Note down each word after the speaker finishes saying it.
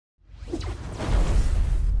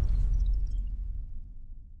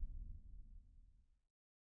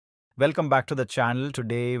Welcome back to the channel.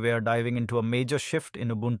 Today we are diving into a major shift in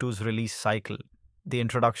Ubuntu's release cycle, the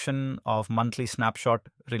introduction of monthly snapshot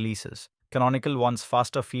releases. Canonical wants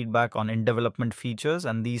faster feedback on in-development features,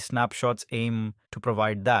 and these snapshots aim to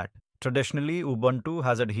provide that. Traditionally, Ubuntu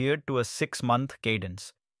has adhered to a 6-month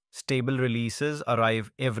cadence. Stable releases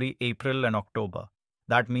arrive every April and October.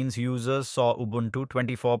 That means users saw Ubuntu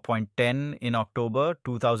 24.10 in October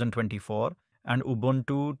 2024 and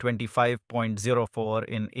Ubuntu 25.04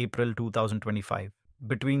 in April 2025.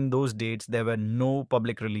 Between those dates, there were no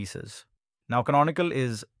public releases. Now, Canonical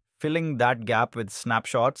is filling that gap with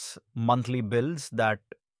snapshots, monthly builds that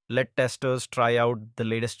let testers try out the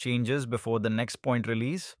latest changes before the next point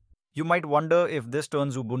release. You might wonder if this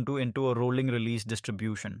turns Ubuntu into a rolling release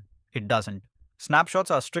distribution. It doesn't.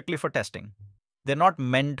 Snapshots are strictly for testing. They're not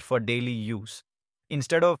meant for daily use.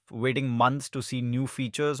 Instead of waiting months to see new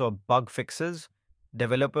features or bug fixes,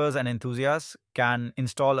 developers and enthusiasts can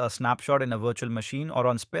install a snapshot in a virtual machine or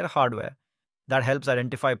on spare hardware. That helps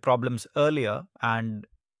identify problems earlier and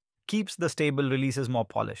keeps the stable releases more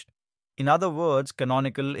polished. In other words,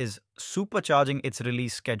 Canonical is supercharging its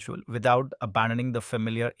release schedule without abandoning the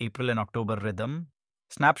familiar April and October rhythm.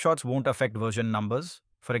 Snapshots won't affect version numbers.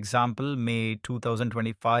 For example, May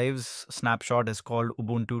 2025's snapshot is called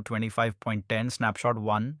Ubuntu 25.10 Snapshot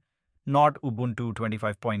 1, not Ubuntu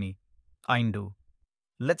 25.10.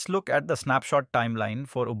 Let's look at the snapshot timeline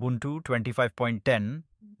for Ubuntu 25.10,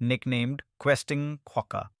 nicknamed Questing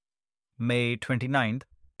Quokka. May 29th,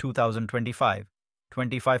 2025,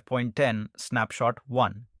 25.10 Snapshot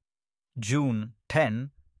 1. June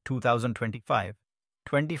 10, 2025.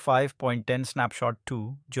 25.10 Snapshot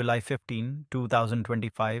 2, July 15,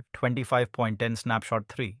 2025, 25.10 Snapshot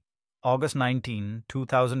 3. August 19,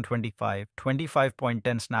 2025,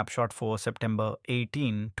 25.10 Snapshot 4, September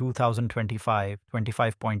 18, 2025,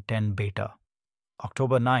 25.10 Beta.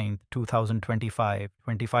 October 9, 2025,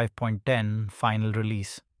 25.10 Final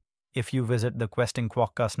Release. If you visit the Questing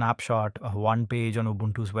Quokka snapshot, one page on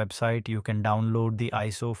Ubuntu's website, you can download the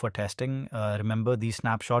ISO for testing. Remember, these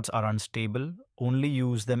snapshots are unstable. Only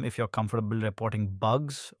use them if you're comfortable reporting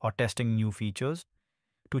bugs or testing new features.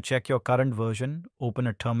 To check your current version, open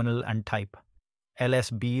a terminal and type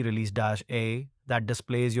lsb release-a. That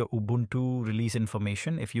displays your Ubuntu release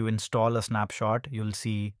information. If you install a snapshot, you'll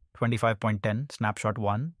see 25.10 Snapshot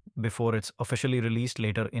 1 before it's officially released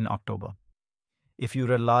later in October. If you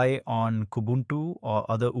rely on Kubuntu or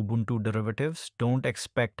other Ubuntu derivatives, don't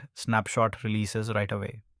expect snapshot releases right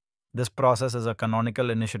away. This process is a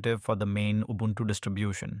canonical initiative for the main Ubuntu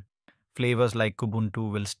distribution. Flavors like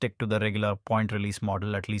Kubuntu will stick to the regular point release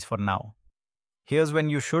model, at least for now. Here's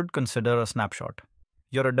when you should consider a snapshot.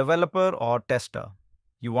 You're a developer or tester.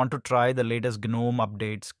 You want to try the latest GNOME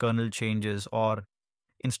updates, kernel changes, or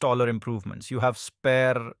installer improvements. You have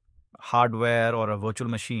spare hardware or a virtual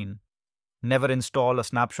machine. Never install a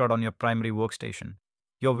snapshot on your primary workstation.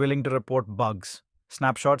 You're willing to report bugs.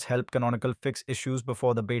 Snapshots help Canonical fix issues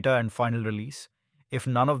before the beta and final release. If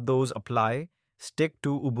none of those apply, stick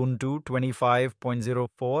to Ubuntu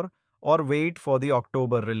 25.04 or wait for the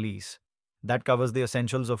October release. That covers the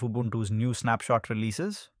essentials of Ubuntu's new snapshot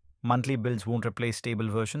releases. Monthly builds won't replace stable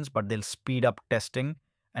versions, but they'll speed up testing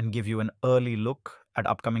and give you an early look at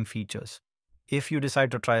upcoming features. If you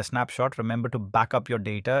decide to try a snapshot, remember to back up your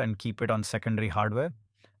data and keep it on secondary hardware.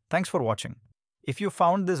 Thanks for watching. If you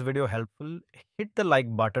found this video helpful, hit the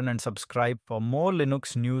like button and subscribe for more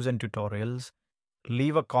Linux news and tutorials.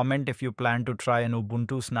 Leave a comment if you plan to try an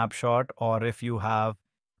Ubuntu snapshot or if you have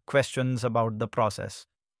questions about the process.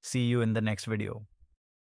 See you in the next video.